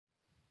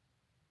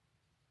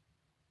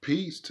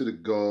Peace to the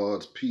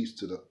gods, peace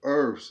to the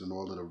earths, and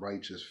all of the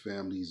righteous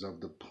families of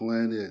the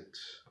planet.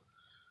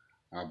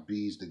 I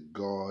bees the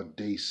God,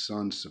 day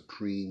sun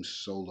supreme,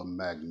 solar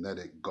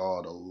magnetic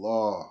God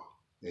Allah,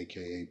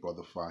 aka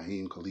Brother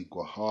Fahiym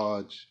Khaliqua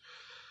Hajj,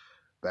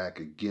 back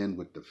again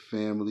with the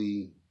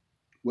family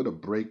with a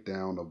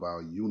breakdown of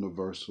our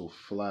universal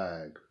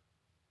flag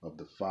of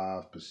the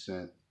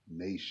 5%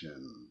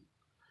 nation.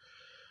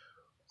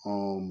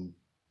 Um,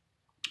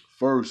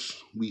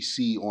 First, we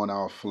see on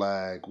our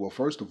flag, well,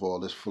 first of all,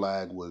 this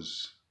flag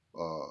was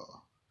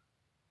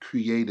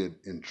created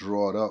and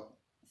drawn up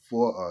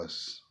for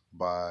us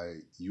by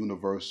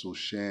Universal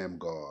Sham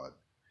God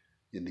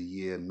in the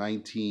year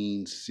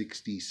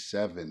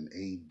 1967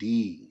 AD,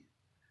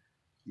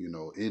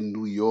 in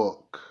New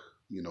York,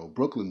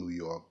 Brooklyn, New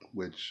York,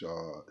 which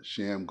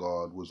Sham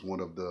God was one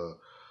of the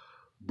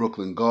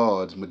Brooklyn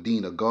guards,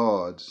 Medina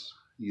guards,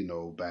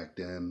 back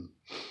then.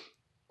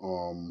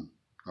 Um,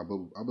 I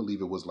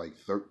believe it was like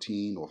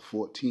 13 or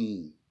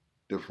 14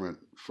 different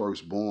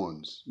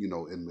firstborns,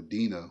 in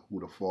Medina,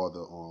 who the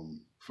father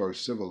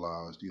first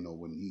civilized,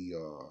 when he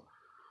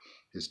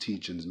his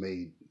teachings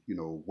made,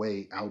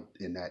 way out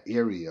in that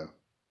area.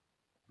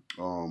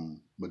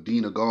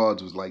 Medina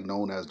guards was like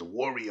known as the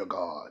warrior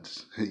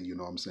guards, you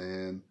know what I'm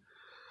saying?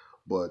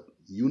 But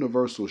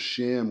Universal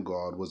Sham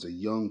God was a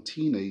young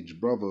teenage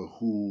brother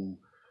who,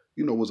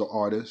 was an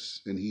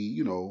artist, and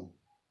he,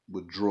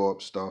 would draw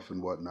up stuff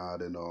and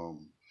whatnot. And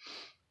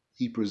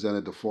he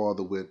presented the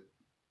father with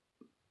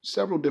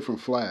several different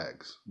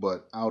flags,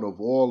 but out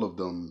of all of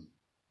them,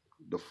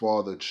 the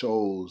father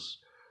chose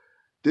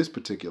this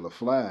particular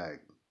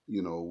flag,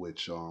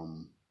 which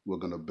we're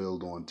going to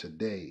build on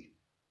today.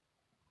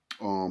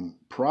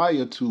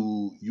 Prior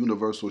to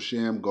Universal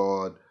Sham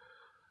God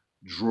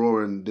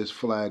drawing this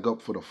flag up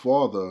for the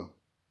father,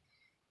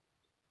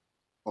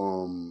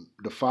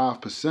 the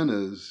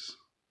 5%ers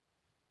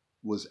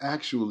was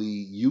actually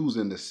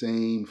using the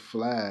same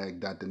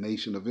flag that the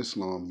Nation of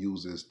Islam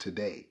uses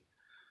today,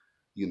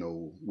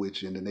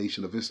 which in the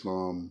Nation of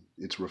Islam,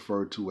 it's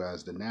referred to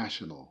as the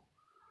national.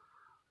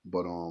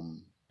 But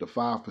the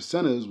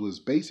 5%ers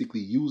was basically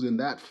using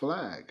that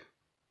flag,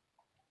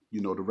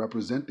 to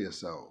represent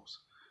themselves.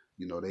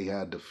 They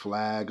had the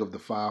flag of the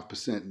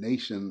 5%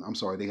 nation. I'm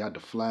sorry, they had the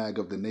flag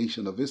of the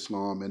Nation of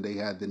Islam, and they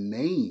had the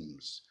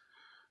names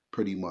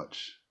pretty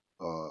much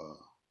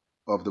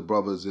of the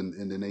brothers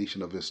in the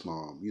Nation of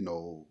Islam,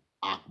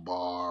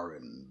 Akbar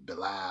and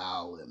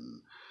Bilal,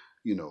 and,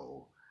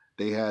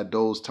 they had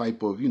those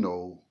type of,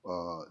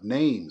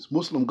 names,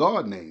 Muslim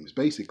God names,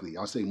 basically.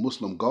 I say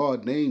Muslim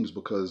God names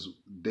because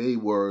they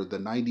were the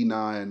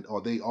 99,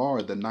 or they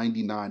are the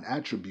 99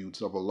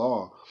 attributes of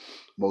Allah,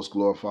 most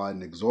glorified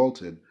and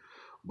exalted.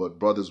 But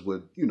brothers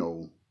would,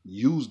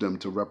 use them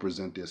to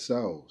represent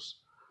themselves.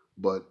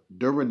 But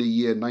during the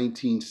year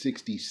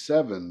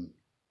 1967,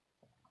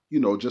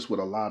 just with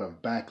a lot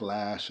of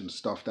backlash and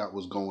stuff that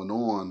was going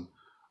on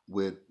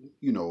with,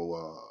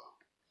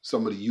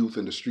 some of the youth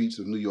in the streets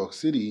of New York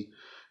City,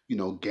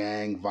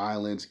 gang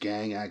violence,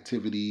 gang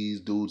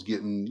activities, dudes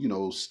getting,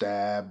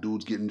 stabbed,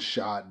 dudes getting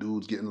shot,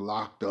 dudes getting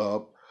locked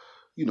up,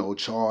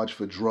 charged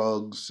for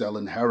drugs,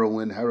 selling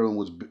heroin.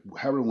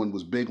 Heroin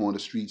was big on the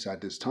streets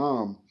at this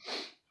time.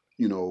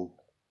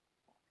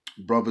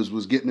 Brothers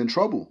was getting in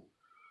trouble.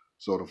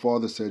 So the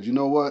father said, you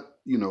know what?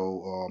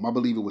 I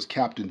believe it was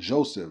Captain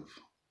Joseph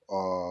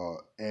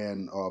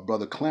and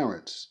Brother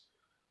Clarence,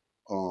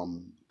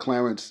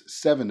 Clarence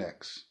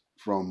 7X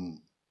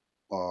from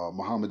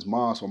Muhammad's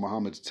Mosque or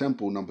Muhammad's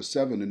Temple, number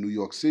 7 in New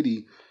York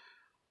City,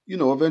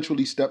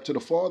 eventually stepped to the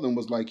father and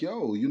was like,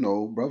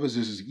 yo, brothers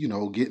is,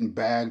 getting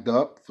bagged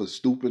up for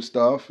stupid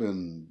stuff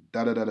and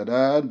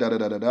da-da-da-da-da,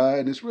 da-da-da-da-da,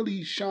 and it's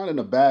really shining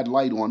a bad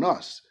light on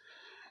us.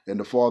 And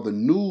the father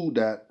knew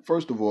that,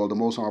 first of all, the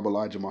Most Honorable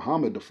Elijah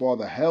Muhammad, the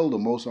father held the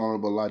Most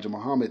Honorable Elijah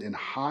Muhammad in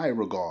high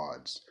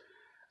regards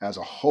as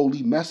a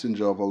holy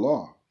messenger of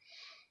Allah.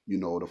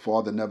 The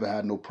father never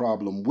had no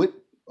problem with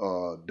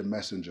the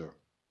messenger.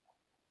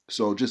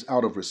 So just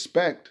out of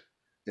respect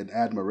and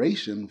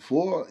admiration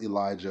for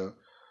Elijah,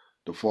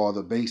 the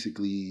father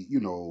basically,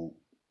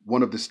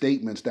 one of the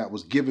statements that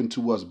was given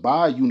to us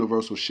by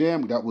Universal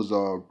Sham, that was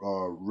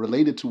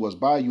related to us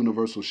by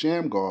Universal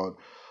Sham God,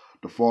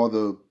 the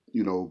father,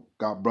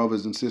 got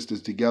brothers and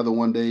sisters together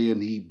one day,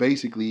 and he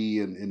basically,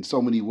 in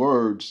so many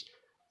words,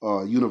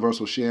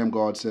 Universal Sham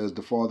God says,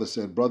 the father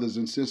said, brothers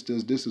and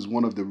sisters, this is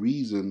one of the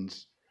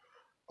reasons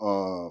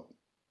we're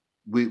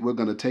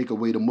going to take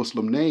away the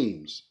Muslim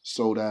names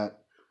so that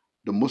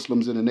the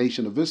Muslims in the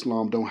Nation of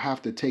Islam don't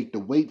have to take the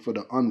weight for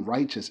the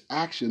unrighteous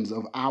actions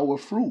of our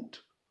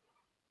fruit.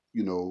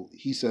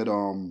 He said,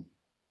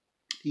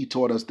 he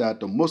taught us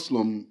that the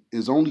Muslim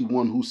is only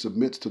one who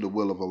submits to the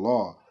will of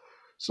Allah.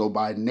 So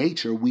by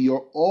nature, we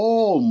are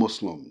all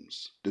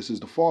Muslims. This is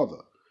the father.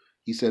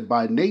 He said,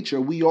 by nature,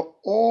 we are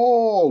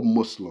all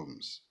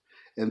Muslims.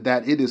 And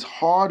that it is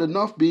hard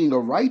enough being a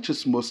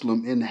righteous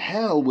Muslim in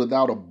hell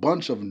without a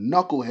bunch of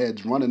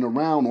knuckleheads running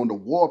around on the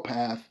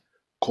warpath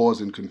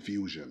causing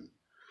confusion.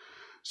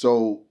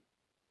 So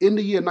in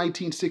the year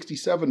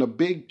 1967, a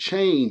big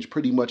change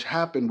pretty much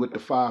happened with the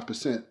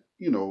 5%,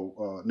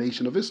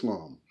 Nation of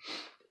Islam.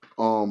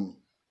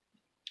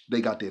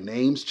 They got their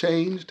names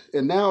changed,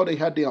 and now they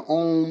had their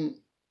own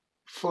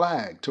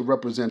flag to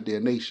represent their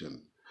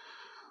nation.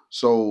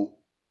 So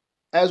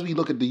as we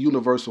look at the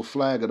universal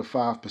flag of the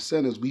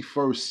 5%ers, we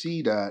first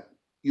see that,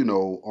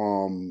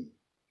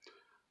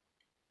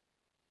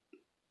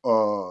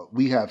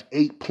 we have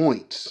 8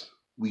 points,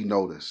 we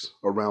notice,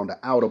 around the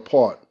outer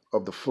part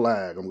of the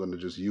flag. I'm going to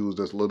just use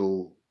this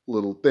little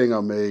thing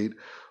I made.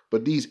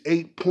 But these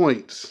 8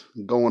 points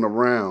going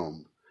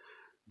around,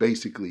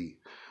 basically,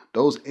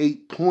 those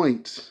 8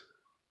 points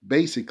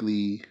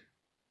basically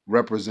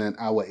represent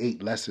our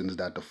 8 lessons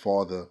that the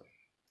Father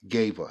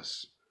gave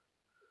us,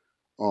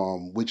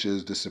 which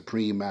is the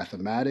supreme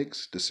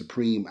mathematics, the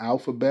supreme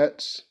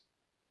alphabets,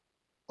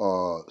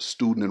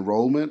 student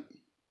enrollment,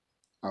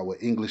 our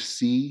English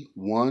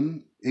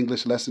C1,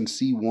 English lesson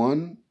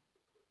C1,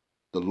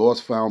 the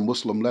Lost Found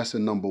Muslim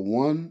lesson number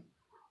 1,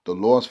 the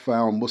Lost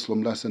Found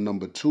Muslim lesson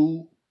number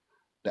 2,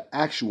 the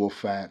actual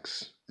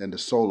facts, and the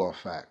solar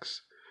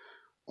facts.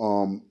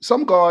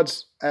 Some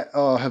gods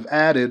have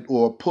added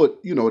or put,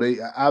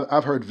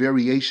 I've heard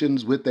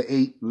variations with the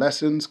 8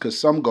 lessons, because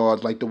some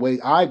gods, like the way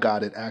I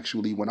got it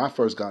actually when I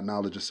first got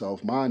knowledge of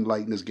self, my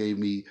enlighteners gave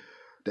me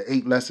the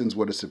 8 lessons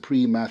were the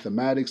supreme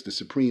mathematics, the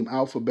supreme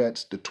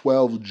alphabets, the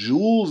 12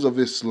 jewels of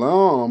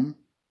Islam,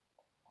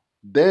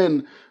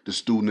 then the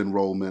student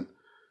enrollment,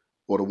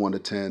 or the 1 to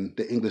 10,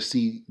 the English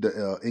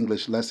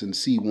lesson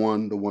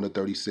C1, the 1 to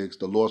 36,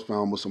 the Lost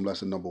Found Muslim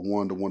lesson number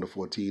 1, the 1 to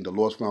 14, the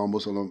Lost Found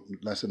Muslim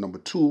lesson number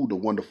 2, the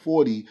 1 to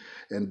 40,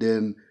 and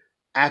then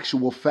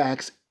actual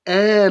facts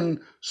and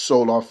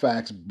solar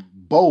facts,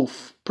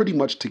 both pretty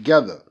much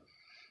together,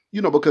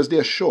 because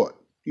they're short,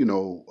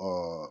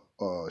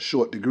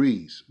 short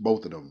degrees,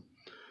 both of them.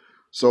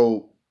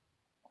 So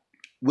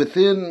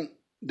within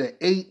the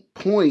 8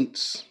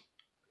 points,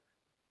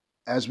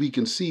 as we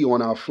can see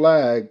on our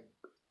flag,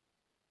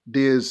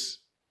 there's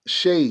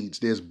shades.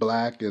 There's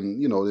black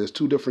and, there's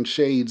 2 different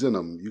shades in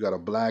them. You got a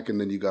black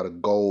and then you got a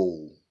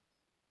gold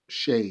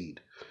shade.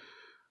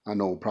 I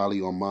know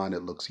probably on mine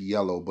it looks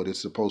yellow, but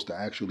it's supposed to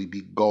actually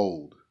be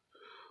gold.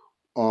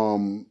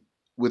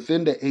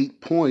 Within the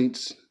 8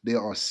 points, there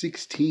are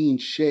 16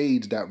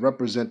 shades that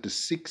represent the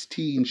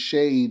 16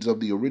 shades of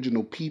the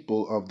original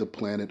people of the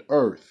planet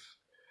Earth.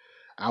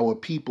 Our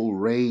people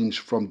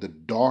range from the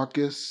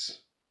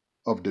darkest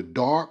of the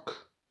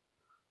dark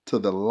to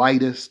the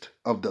lightest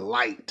of the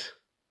light,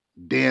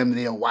 damn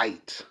near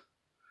white.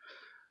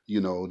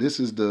 This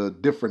is the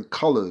different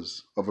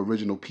colors of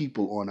original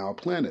people on our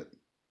planet.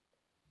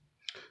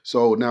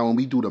 So now when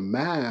we do the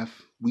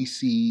math, we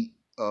see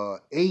the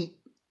 8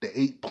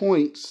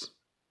 points,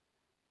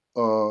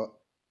 and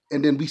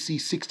then we see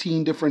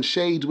 16 different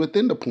shades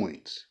within the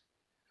points.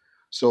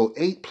 So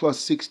 8 plus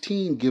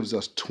 16 gives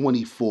us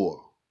 24,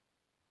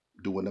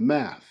 doing the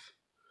math.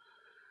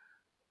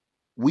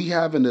 We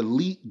have an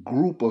elite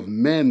group of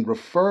men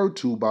referred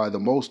to by the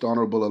Most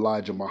Honorable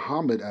Elijah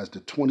Muhammad as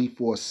the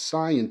 24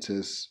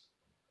 scientists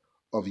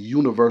of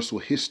universal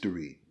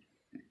history.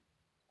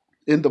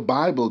 In the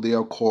Bible, they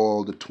are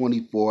called the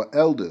 24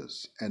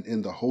 elders, and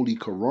in the Holy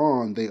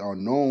Quran, they are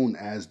known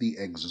as the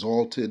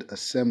Exalted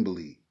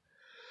Assembly.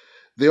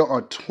 There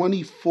are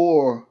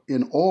 24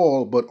 in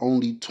all, but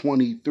only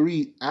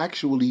 23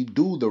 actually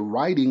do the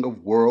writing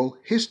of world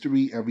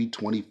history every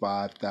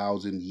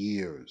 25,000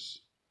 years.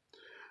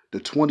 The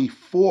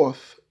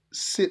 24th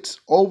sits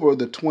over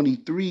the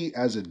 23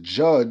 as a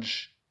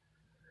judge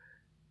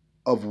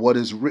of what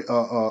is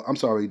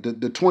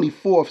the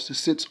 24th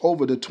sits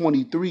over the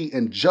 23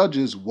 and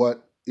judges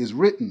what is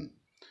written.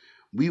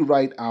 We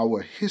write our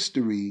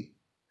history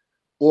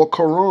or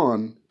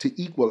Quran to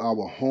equal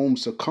our home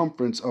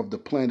circumference of the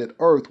planet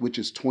Earth, which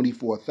is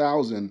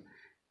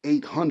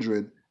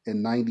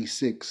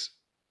 24,896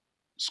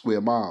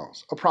 square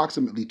miles,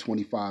 approximately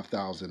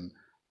 25,000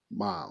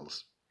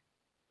 miles.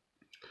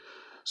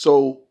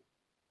 So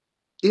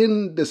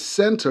in the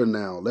center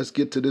now, let's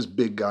get to this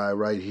big guy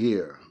right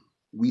here.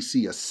 We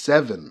see a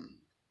 7.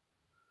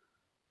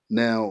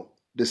 Now,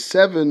 the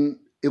 7,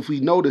 if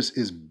we notice,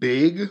 is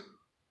big,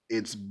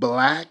 it's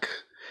black,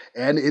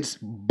 and it's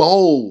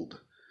bold.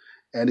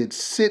 And it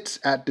sits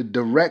at the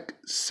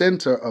direct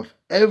center of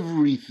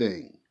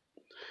everything.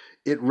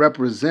 It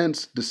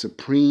represents the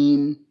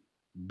supreme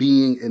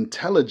being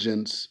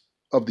intelligence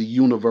of the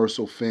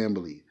universal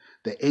family,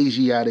 the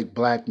Asiatic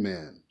black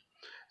man.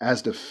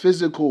 As the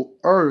physical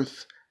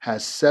earth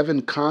has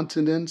 7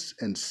 continents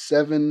and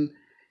 7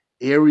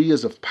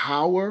 areas of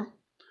power,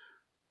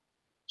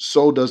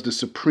 so does the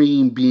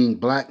supreme being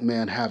black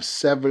man have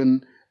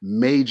 7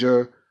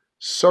 major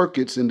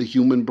circuits in the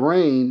human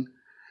brain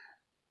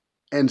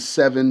and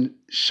 7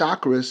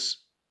 chakras,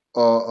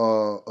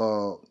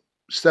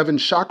 7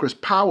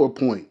 chakras power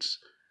points,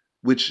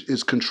 which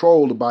is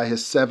controlled by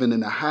his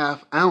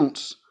 7.5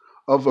 ounce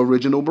of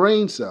original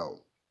brain cell.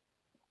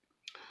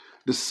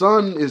 The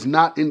sun is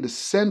not in the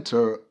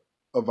center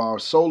of our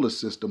solar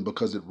system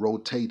because it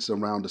rotates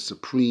around the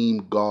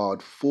supreme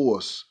God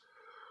force,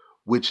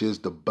 which is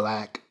the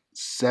black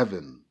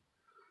seven.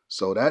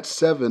 So that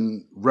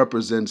seven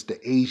represents the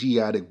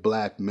Asiatic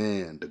black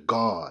man, the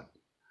God.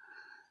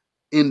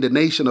 In the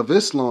Nation of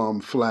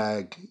Islam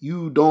flag,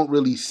 you don't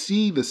really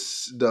see the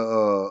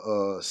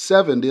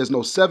seven. There's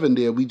no seven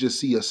there. We just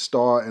see a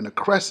star and a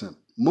crescent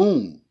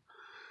moon,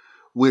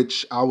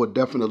 which I would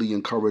definitely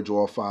encourage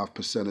all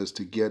 5%ers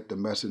to get the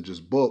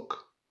Messenger's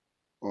book,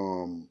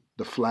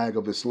 The Flag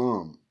of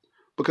Islam,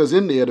 because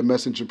in there the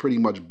Messenger pretty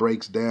much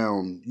breaks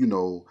down,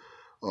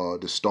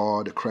 the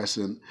star, the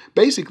crescent.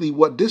 Basically,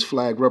 what this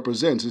flag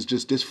represents is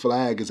just this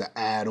flag is an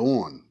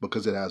add-on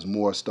because it has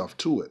more stuff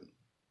to it.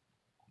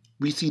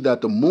 We see that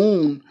the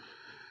moon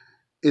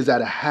is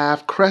at a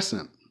half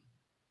crescent.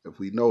 If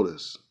we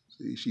notice,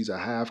 see, she's a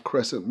half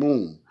crescent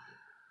moon.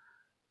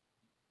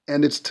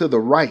 And it's to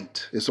the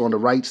right. It's on the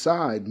right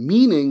side,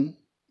 meaning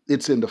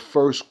it's in the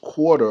first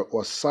quarter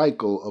or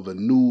cycle of a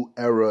new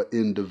era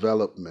in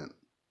development.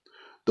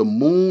 The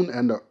moon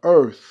and the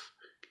earth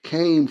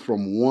came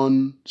from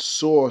one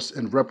source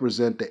and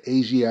represent the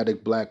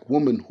Asiatic black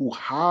woman who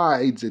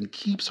hides and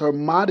keeps her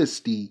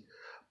modesty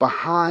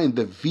behind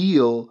the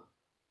veil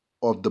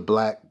of the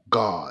black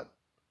God.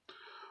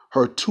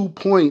 Her 2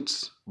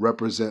 points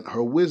represent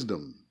her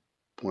wisdom.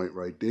 Point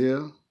right there,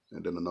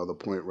 and then another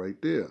point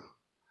right there.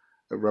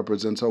 It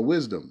represents her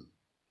wisdom.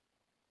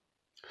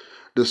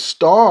 The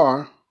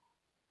star,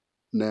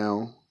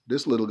 now,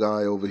 this little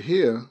guy over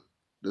here,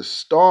 the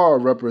star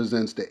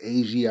represents the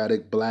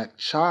Asiatic black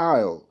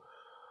child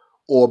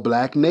or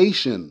black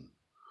nation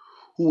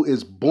who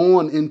is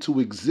born into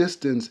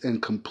existence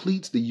and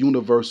completes the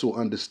universal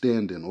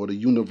understanding or the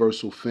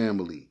universal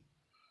family.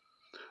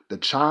 The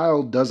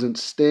child doesn't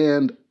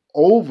stand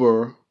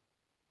over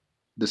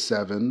the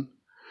seven.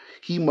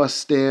 He must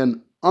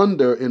stand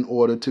under in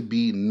order to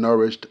be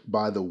nourished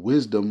by the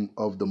wisdom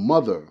of the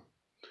mother.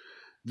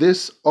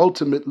 This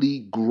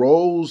ultimately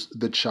grows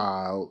the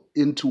child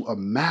into a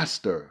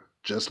master,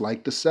 just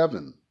like the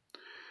seven.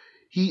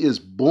 He is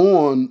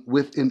born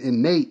with an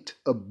innate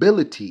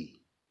ability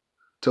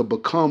to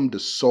become the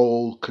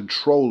sole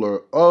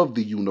controller of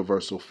the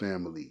universal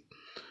family.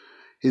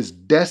 His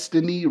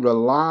destiny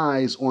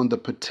relies on the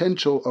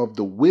potential of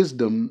the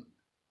wisdom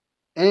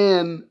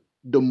and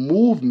the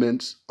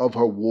movements of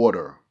her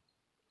water.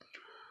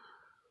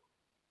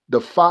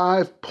 The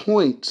 5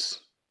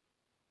 points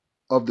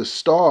of the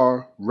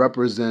star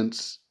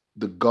represents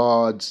the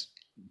God's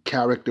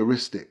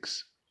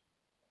characteristics,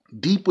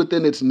 deep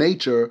within its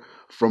nature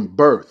from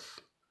birth.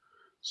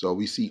 So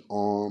we see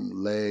arm,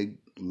 leg,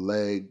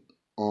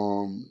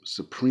 arm,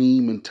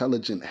 supreme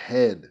intelligent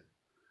head.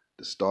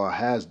 The star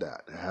has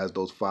that. It has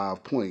those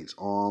 5 points,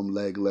 arm,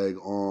 leg,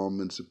 arm,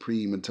 and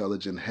supreme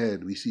intelligent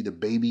head. We see the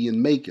baby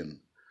in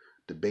making,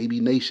 the baby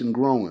nation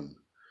growing.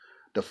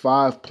 The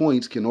 5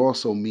 points can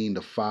also mean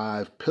the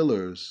 5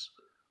 pillars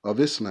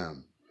of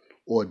Islam,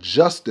 or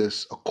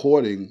justice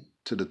according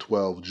to the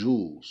 12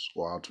 jewels,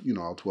 or our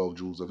 12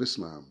 jewels of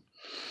Islam.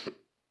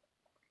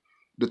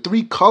 The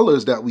 3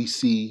 colors that we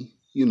see,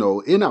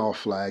 in our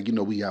flag,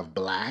 we have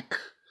black,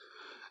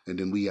 and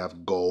then we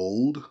have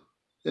gold,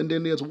 and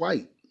then there's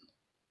white.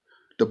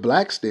 The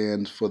black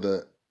stands for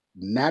the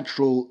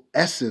natural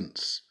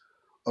essence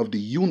of the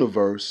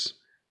universe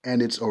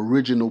and its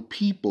original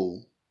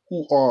people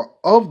who are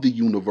of the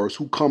universe,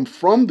 who come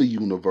from the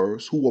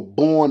universe, who were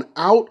born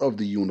out of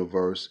the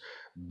universe,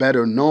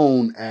 better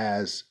known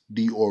as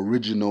the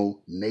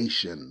original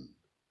nation.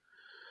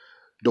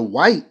 The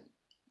white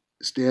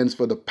stands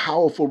for the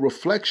powerful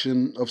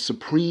reflection of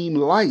supreme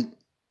light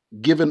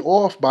given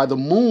off by the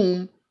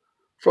moon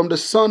from the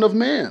Son of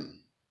Man.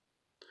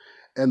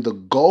 And the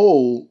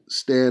gold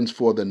stands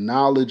for the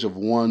knowledge of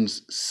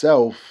one's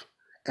self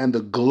and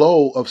the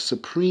glow of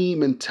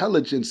supreme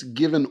intelligence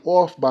given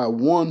off by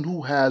one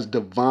who has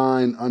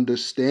divine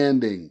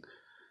understanding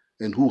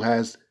and who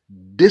has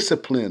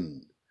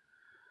discipline.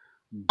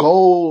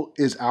 Gold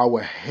is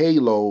our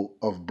halo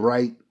of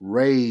bright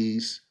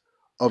rays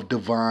of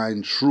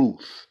divine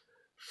truth,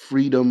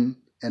 freedom,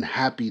 and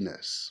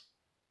happiness.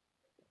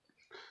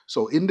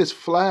 So in this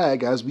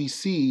flag, as we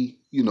see,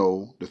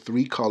 the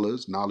 3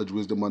 colors, knowledge,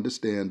 wisdom,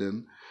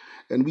 understanding,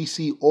 and we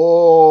see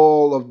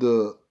all of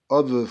the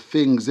other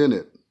things in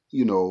it.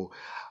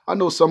 I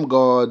know some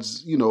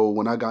gods,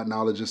 when I got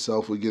knowledge of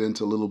self, would get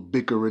into little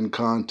bickering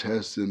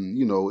contests, and,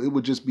 it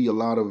would just be a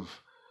lot of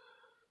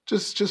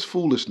just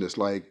foolishness.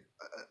 Like,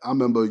 I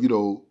remember,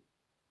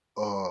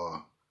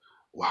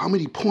 how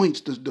many points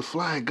does the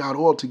flag got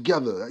all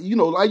together?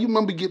 I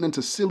remember getting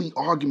into silly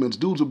arguments.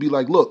 Dudes would be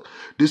like, look,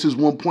 this is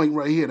 1 point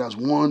right here. That's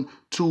 1,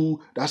 2,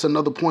 that's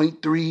another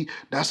point 3,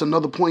 that's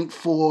another point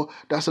 4,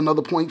 that's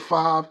another point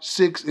 5,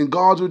 6. And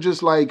gods were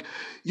just like,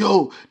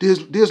 yo,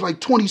 there's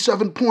like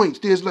 27 points.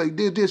 There's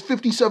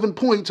 57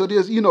 points. Or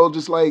there's,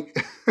 just like,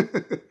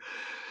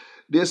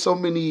 there's so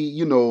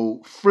many,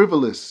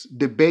 frivolous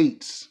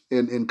debates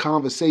and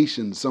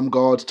conversations. Some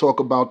gods talk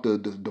about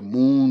the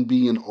moon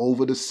being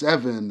over the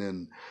 7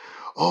 and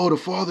Oh, the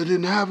father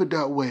didn't have it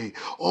that way.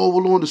 Oh,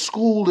 well, on the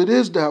school it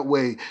is that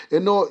way.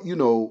 And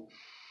all,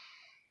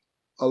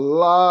 a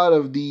lot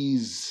of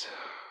these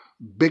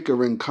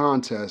bickering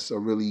contests are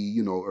really,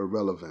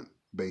 irrelevant,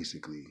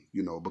 basically,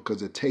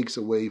 because it takes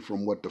away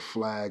from what the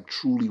flag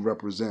truly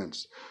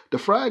represents. The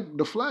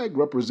flag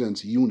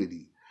represents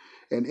unity.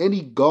 And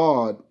any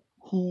God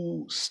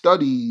who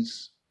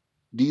studies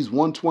these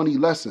 120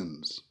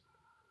 lessons,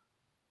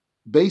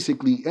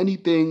 basically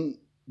anything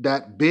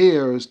that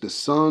bears the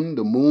sun,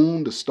 the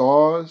moon, the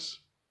stars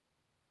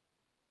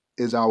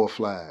is our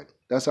flag.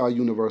 That's our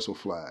universal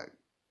flag.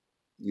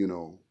 You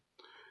know,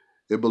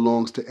 it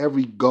belongs to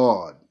every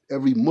God,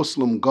 every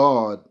Muslim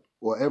God,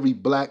 or every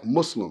black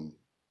Muslim,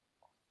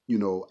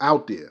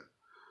 out there.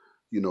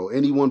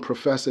 Anyone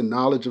professing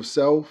knowledge of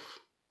self,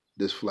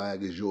 this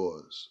flag is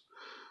yours.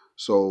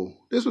 So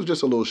this was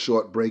just a little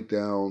short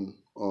breakdown,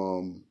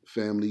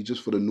 family,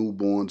 just for the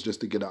newborns,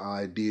 just to get an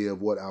idea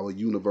of what our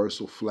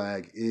universal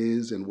flag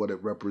is and what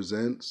it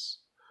represents.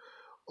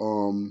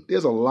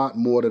 There's a lot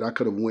more that I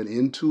could have went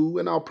into,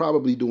 and I'll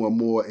probably do a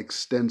more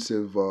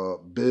extensive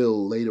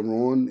bill later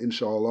on,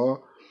 inshallah.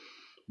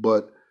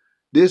 But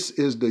this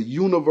is the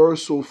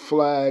universal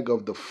flag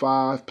of the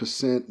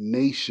 5%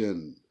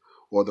 nation,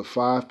 or the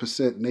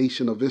 5%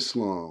 nation of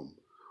Islam,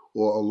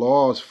 or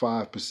Allah's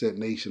 5%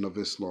 nation of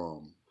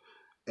Islam.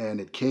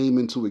 And it came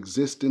into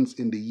existence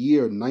in the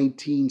year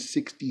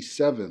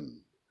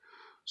 1967.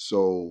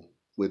 So,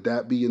 with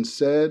that being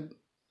said,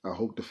 I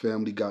hope the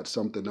family got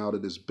something out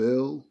of this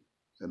bill.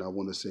 And I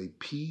want to say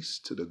peace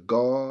to the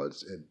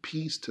gods and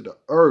peace to the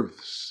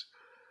earths.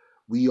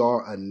 We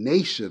are a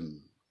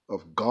nation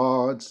of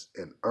gods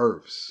and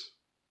earths,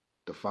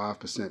 the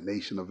 5%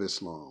 nation of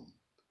Islam.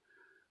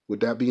 With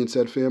that being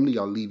said, family,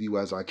 I'll leave you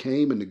as I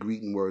came in the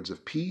greeting words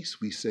of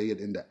peace. We say it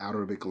in the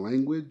Arabic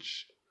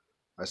language.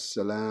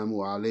 Assalamu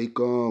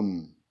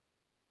alaikum.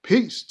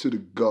 Peace to the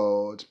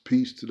gods,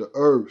 peace to the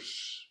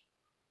earths.